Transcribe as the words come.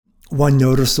one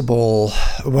notable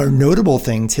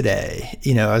thing today,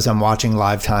 as I'm watching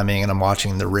live timing and I'm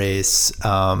watching the race,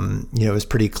 it was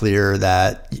pretty clear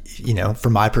that,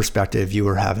 from my perspective, you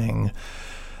were having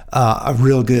a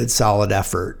real good, solid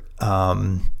effort.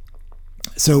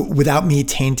 So without me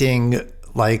tainting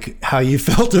like how you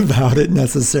felt about it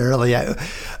necessarily,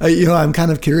 I'm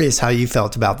kind of curious how you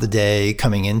felt about the day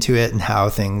coming into it and how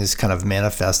things kind of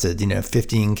manifested,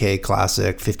 15K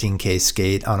classic, 15K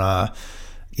skate on a,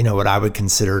 what I would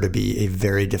consider to be a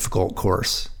very difficult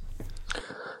course.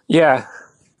 Yeah.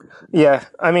 Yeah.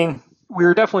 I mean, we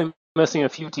were definitely missing a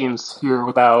few teams here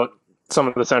without some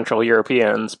of the Central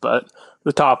Europeans, but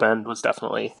the top end was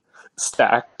definitely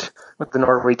stacked with the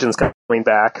Norwegians coming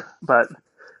back. But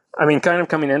I mean, kind of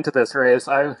coming into this race,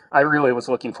 I really was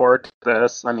looking forward to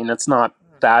this. I mean, it's not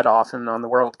that often on the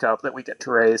World Cup that we get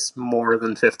to race more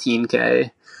than 15K.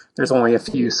 There's only a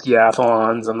few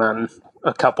skiathlons and then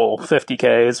a couple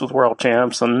 50Ks with world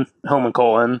champs and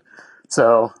Holmenkollen.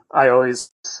 So I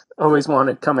always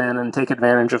wanted to come in and take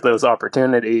advantage of those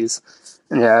opportunities.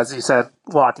 And yeah, as you said,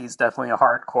 Lottie's definitely a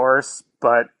hard course,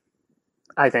 but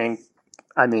there's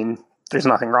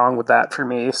nothing wrong with that for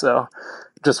me. So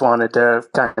just wanted to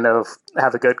kind of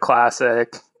have a good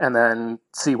classic and then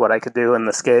see what I could do in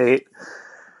the skate.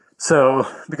 So,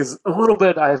 because a little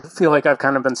bit, I feel like I've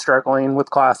kind of been struggling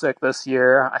with classic this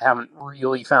year. I haven't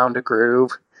really found a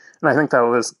groove. And I think that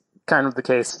was kind of the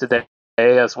case today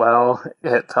as well.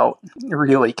 It felt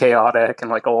really chaotic and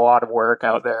like a lot of work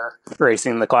out there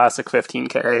racing the classic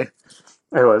 15K.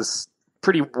 It was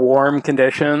pretty warm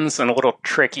conditions and a little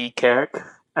tricky kick.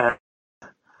 And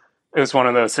it was one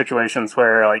of those situations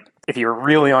where, like, if you were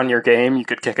really on your game, you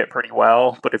could kick it pretty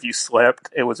well. But if you slipped,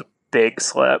 it was a big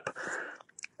slip.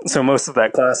 So most of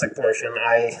that classic portion,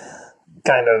 I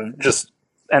kind of just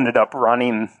ended up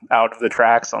running out of the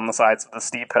tracks on the sides of the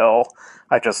steep hill.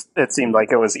 It seemed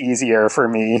like it was easier for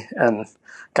me and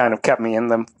kind of kept me in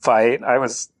the fight. I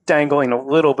was dangling a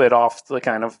little bit off the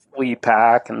kind of lead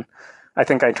pack, and I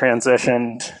think I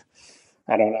transitioned,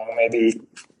 I don't know, maybe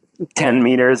 10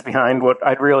 meters behind what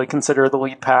I'd really consider the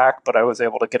lead pack, but I was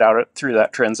able to get out through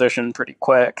that transition pretty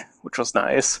quick, which was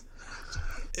nice.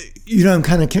 I'm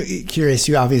kind of curious.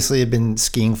 You obviously have been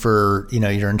skiing for,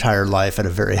 your entire life at a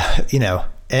very,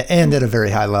 and at a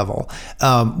very high level.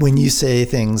 When you say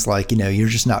things like, you're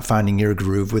just not finding your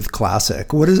groove with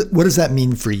classic, what does that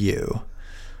mean for you?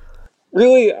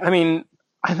 Really, I mean,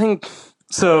 I think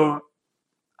so.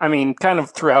 I mean, kind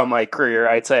of throughout my career,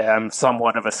 I'd say I'm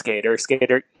somewhat of a skater.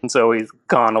 It's always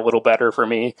gone a little better for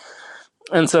me.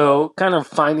 And so kind of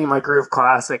finding my groove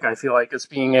classic, I feel like, is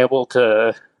being able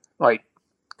to, like,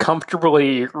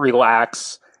 comfortably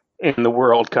relax in the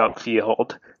World Cup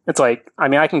field. It's like, I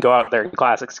mean, I can go out there and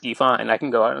classic ski fine. I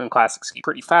can go out and classic ski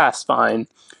pretty fast fine.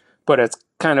 But it's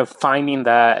kind of finding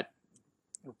that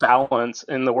balance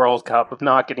in the World Cup of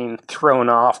not getting thrown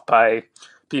off by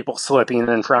people slipping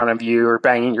in front of you or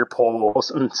banging your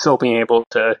poles and still being able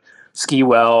to ski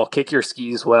well, kick your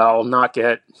skis well, not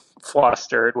get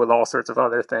flustered with all sorts of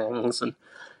other things and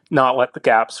not let the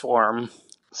gaps form.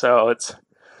 So it's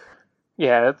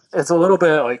a little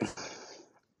bit like,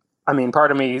 I mean,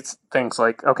 part of me thinks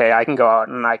like, okay, I can go out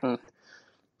and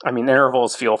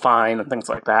intervals feel fine and things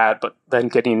like that, but then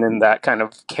getting in that kind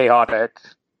of chaotic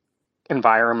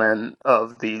environment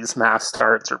of these mass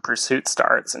starts or pursuit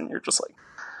starts, and you're just like,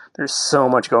 there's so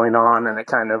much going on, and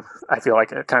I feel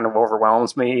like it kind of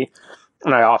overwhelms me,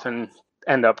 and I often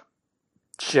end up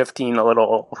shifting a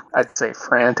little, I'd say,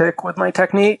 frantic with my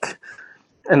technique,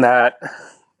 and that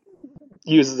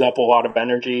uses up a lot of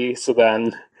energy. So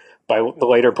then by the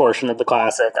later portion of the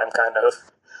classic, I'm kind of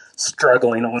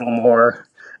struggling a little more.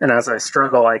 And as I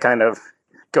struggle, I kind of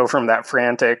go from that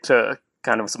frantic to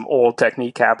kind of some old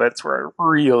technique habits where I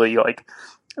really like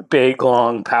big,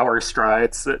 long power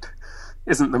strides that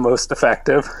isn't the most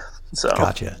effective. So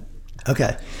Gotcha.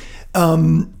 Okay.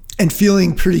 And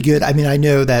feeling pretty good. I mean, I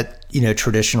know that,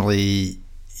 traditionally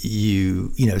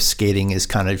skating is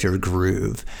kind of your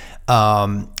groove.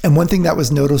 And one thing that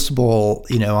was noticeable,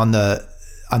 on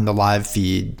the live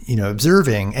feed,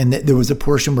 observing, and there was a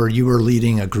portion where you were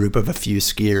leading a group of a few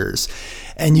skiers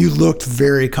and you looked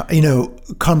very,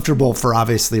 comfortable for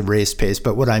obviously race pace.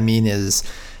 But what I mean is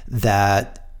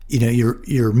that,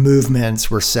 your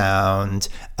movements were sound.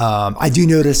 I do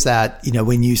notice that,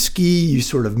 when you ski, you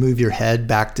sort of move your head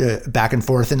back and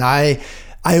forth. And I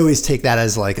always take that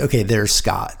as like, okay, there's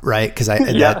Scott, right? Because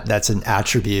that's an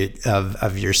attribute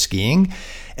of your skiing.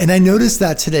 And I noticed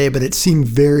that today, but it seemed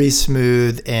very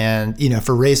smooth and,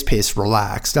 for race pace,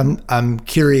 relaxed. I'm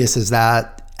curious, is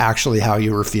that actually how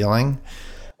you were feeling?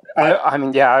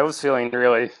 I was feeling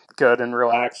really good and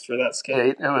relaxed for that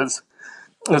skate. It was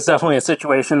definitely a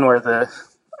situation where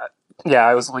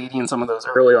I was leading some of those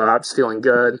early laps feeling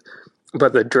good,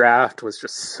 but the draft was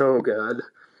just so good.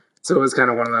 So it was kind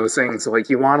of one of those things, like,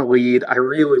 you want to lead. I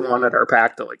really wanted our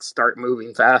pack to like start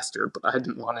moving faster, but I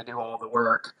didn't want to do all the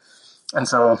work. And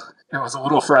so it was a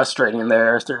little frustrating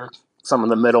there through some of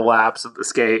the middle laps of the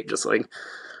skate, just like,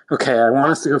 okay, I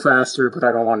want us to go faster, but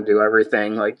I don't want to do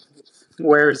everything. Like,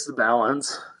 where's the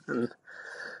balance? And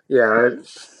yeah,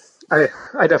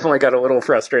 I definitely got a little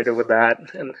frustrated with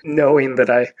that. And knowing that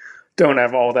I don't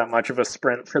have all that much of a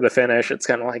sprint for the finish, it's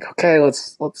kind of like, okay,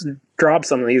 let's drop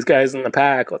some of these guys in the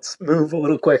pack. Let's move a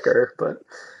little quicker. But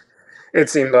it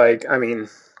seemed like, I mean,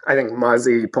 I think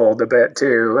Muzzy pulled a bit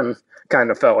too, and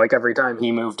kind of felt like every time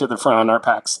he moved to the front, our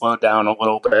pack slowed down a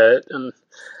little bit. And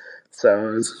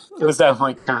so it was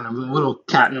definitely kind of a little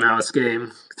cat and mouse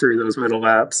game through those middle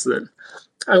laps that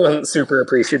I wasn't super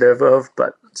appreciative of,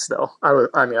 but still, I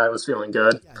was feeling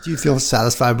good. Do you feel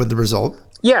satisfied with the result?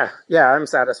 Yeah, I'm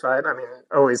satisfied. I mean,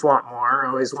 always want more.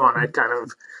 Always want to kind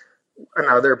of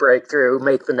another breakthrough,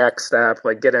 make the next step,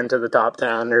 like get into the top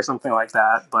 10 or something like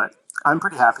that. But I'm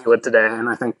pretty happy with today, and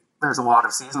I think there's a lot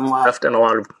of season left and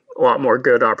a lot more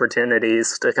good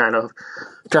opportunities to kind of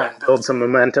try and build some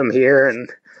momentum here and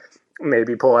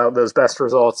maybe pull out those best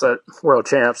results at World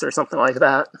Champs or something like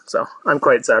that. So I'm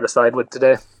quite satisfied with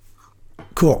today.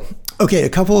 Cool. Okay, a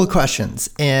couple of questions,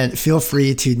 and feel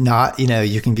free to not,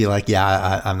 you can be like,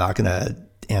 I'm not going to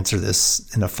answer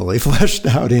this in a fully fleshed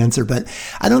out answer, but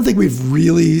I don't think we've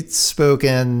really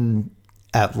spoken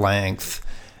at length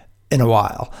in a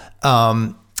while.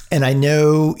 And I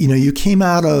know, you came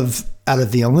out of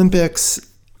the Olympics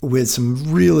with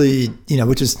some really,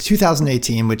 which is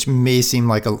 2018, which may seem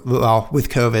like with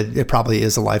COVID, it probably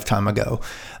is a lifetime ago,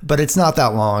 but it's not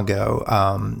that long ago,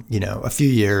 a few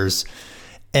years.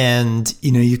 And,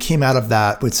 you came out of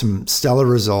that with some stellar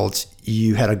results.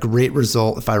 You had a great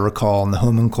result, if I recall, in the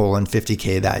Holmenkollen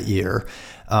 50K that year,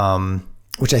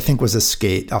 which I think was a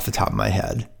skate off the top of my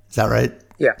head. Is that right?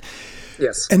 Yeah.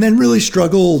 Yes. And then really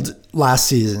struggled last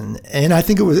season. And I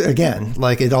think it was, again,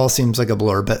 like it all seems like a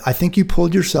blur, but I think you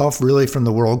pulled yourself really from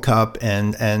the World Cup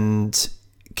and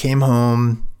came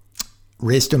home,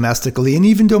 raced domestically. And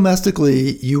even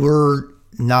domestically, you were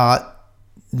not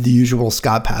the usual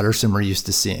Scott Patterson we're used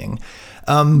to seeing.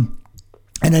 And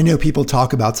I know people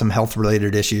talk about some health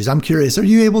related issues. I'm curious, are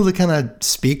you able to kind of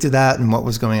speak to that and what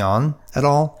was going on at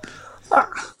all?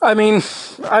 I mean,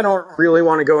 I don't really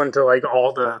want to go into like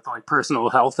all the like personal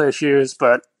health issues,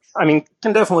 but I mean,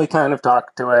 can definitely kind of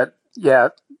talk to it. Yeah.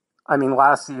 I mean,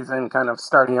 last season, kind of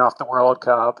starting off the World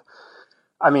Cup,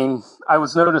 I mean, I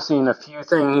was noticing a few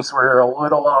things were a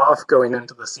little off going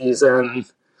into the season.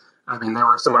 I mean, there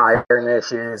were some iron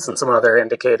issues and some other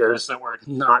indicators that were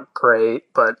not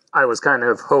great, but I was kind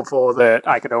of hopeful that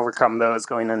I could overcome those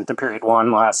going into period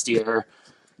one last year.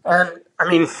 And I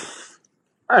mean,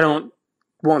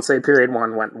 won't say period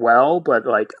one went well, but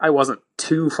like I wasn't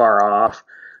too far off,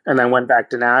 and then went back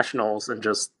to nationals and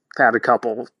just had a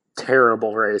couple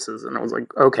terrible races, and I was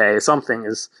like, okay, something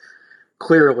is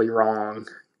clearly wrong.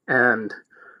 And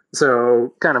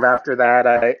so kind of after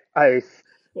that, I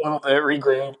a little bit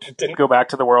regrouped, didn't go back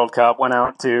to the World Cup, went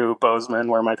out to Bozeman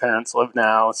where my parents live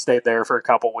now, stayed there for a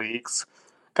couple weeks,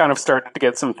 kind of started to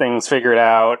get some things figured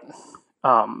out.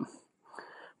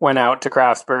 Went out to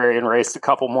Craftsbury and raced a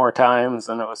couple more times,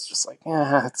 and it was just like,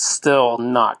 it's still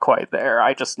not quite there.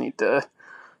 I just need to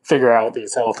figure out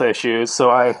these health issues.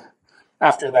 So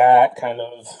after that,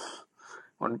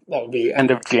 that would be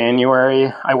end of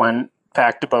January, I went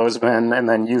back to Bozeman and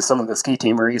then used some of the ski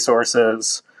team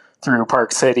resources through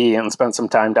Park City and spent some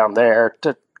time down there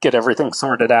to get everything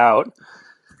sorted out.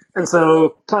 And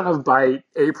so kind of by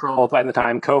April, by the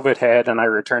time COVID hit and I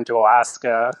returned to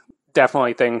Alaska,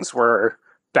 definitely things were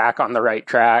back on the right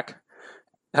track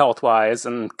health-wise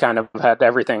and kind of had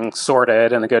everything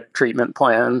sorted and a good treatment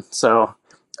plan. So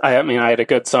I had a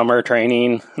good summer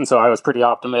training, and so I was pretty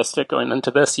optimistic going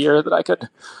into this year that I could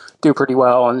do pretty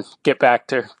well and get back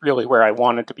to really where I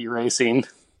wanted to be racing.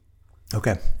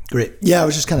 Okay, great. Yeah, I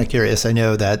was just kind of curious. I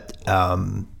know that,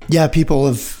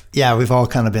 we've all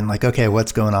kind of been like, okay,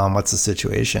 what's going on? What's the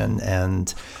situation?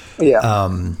 And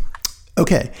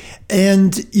okay.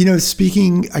 And,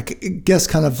 speaking, I guess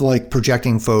kind of like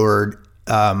projecting forward,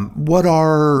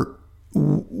 for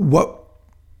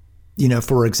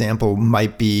example,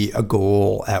 might be a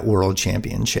goal at World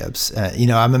Championships?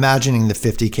 I'm imagining the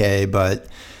 50K, but,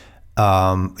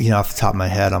 off the top of my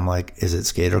head, I'm like, is it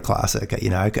Skater Classic?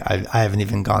 I haven't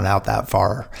even gone out that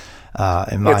far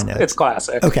in my notes. It's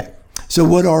Classic. Okay. So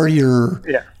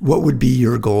Yeah. what would be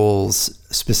your goals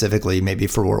specifically, maybe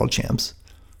for World Champs?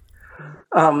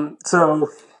 So,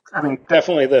 I mean,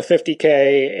 definitely the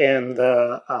 50K and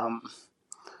the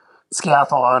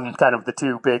skiathlon, kind of the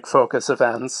two big focus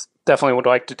events. Definitely would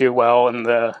like to do well in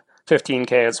the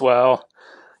 15K as well.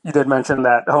 You did mention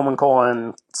that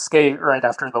Holmenkollen skate right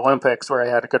after the Olympics where I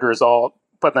had a good result,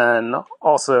 but then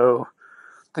also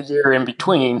the year in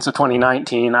between, so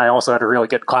 2019, I also had a really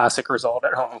good classic result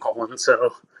at Holmenkollen.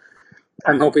 So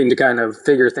I'm hoping to kind of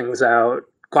figure things out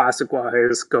classic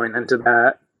wise going into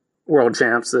that World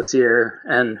Champs this year.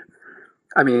 And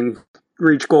I mean,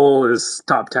 reach goal is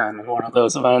top 10 in one of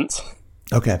those events.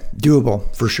 Okay.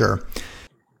 Doable for sure.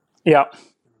 Yeah.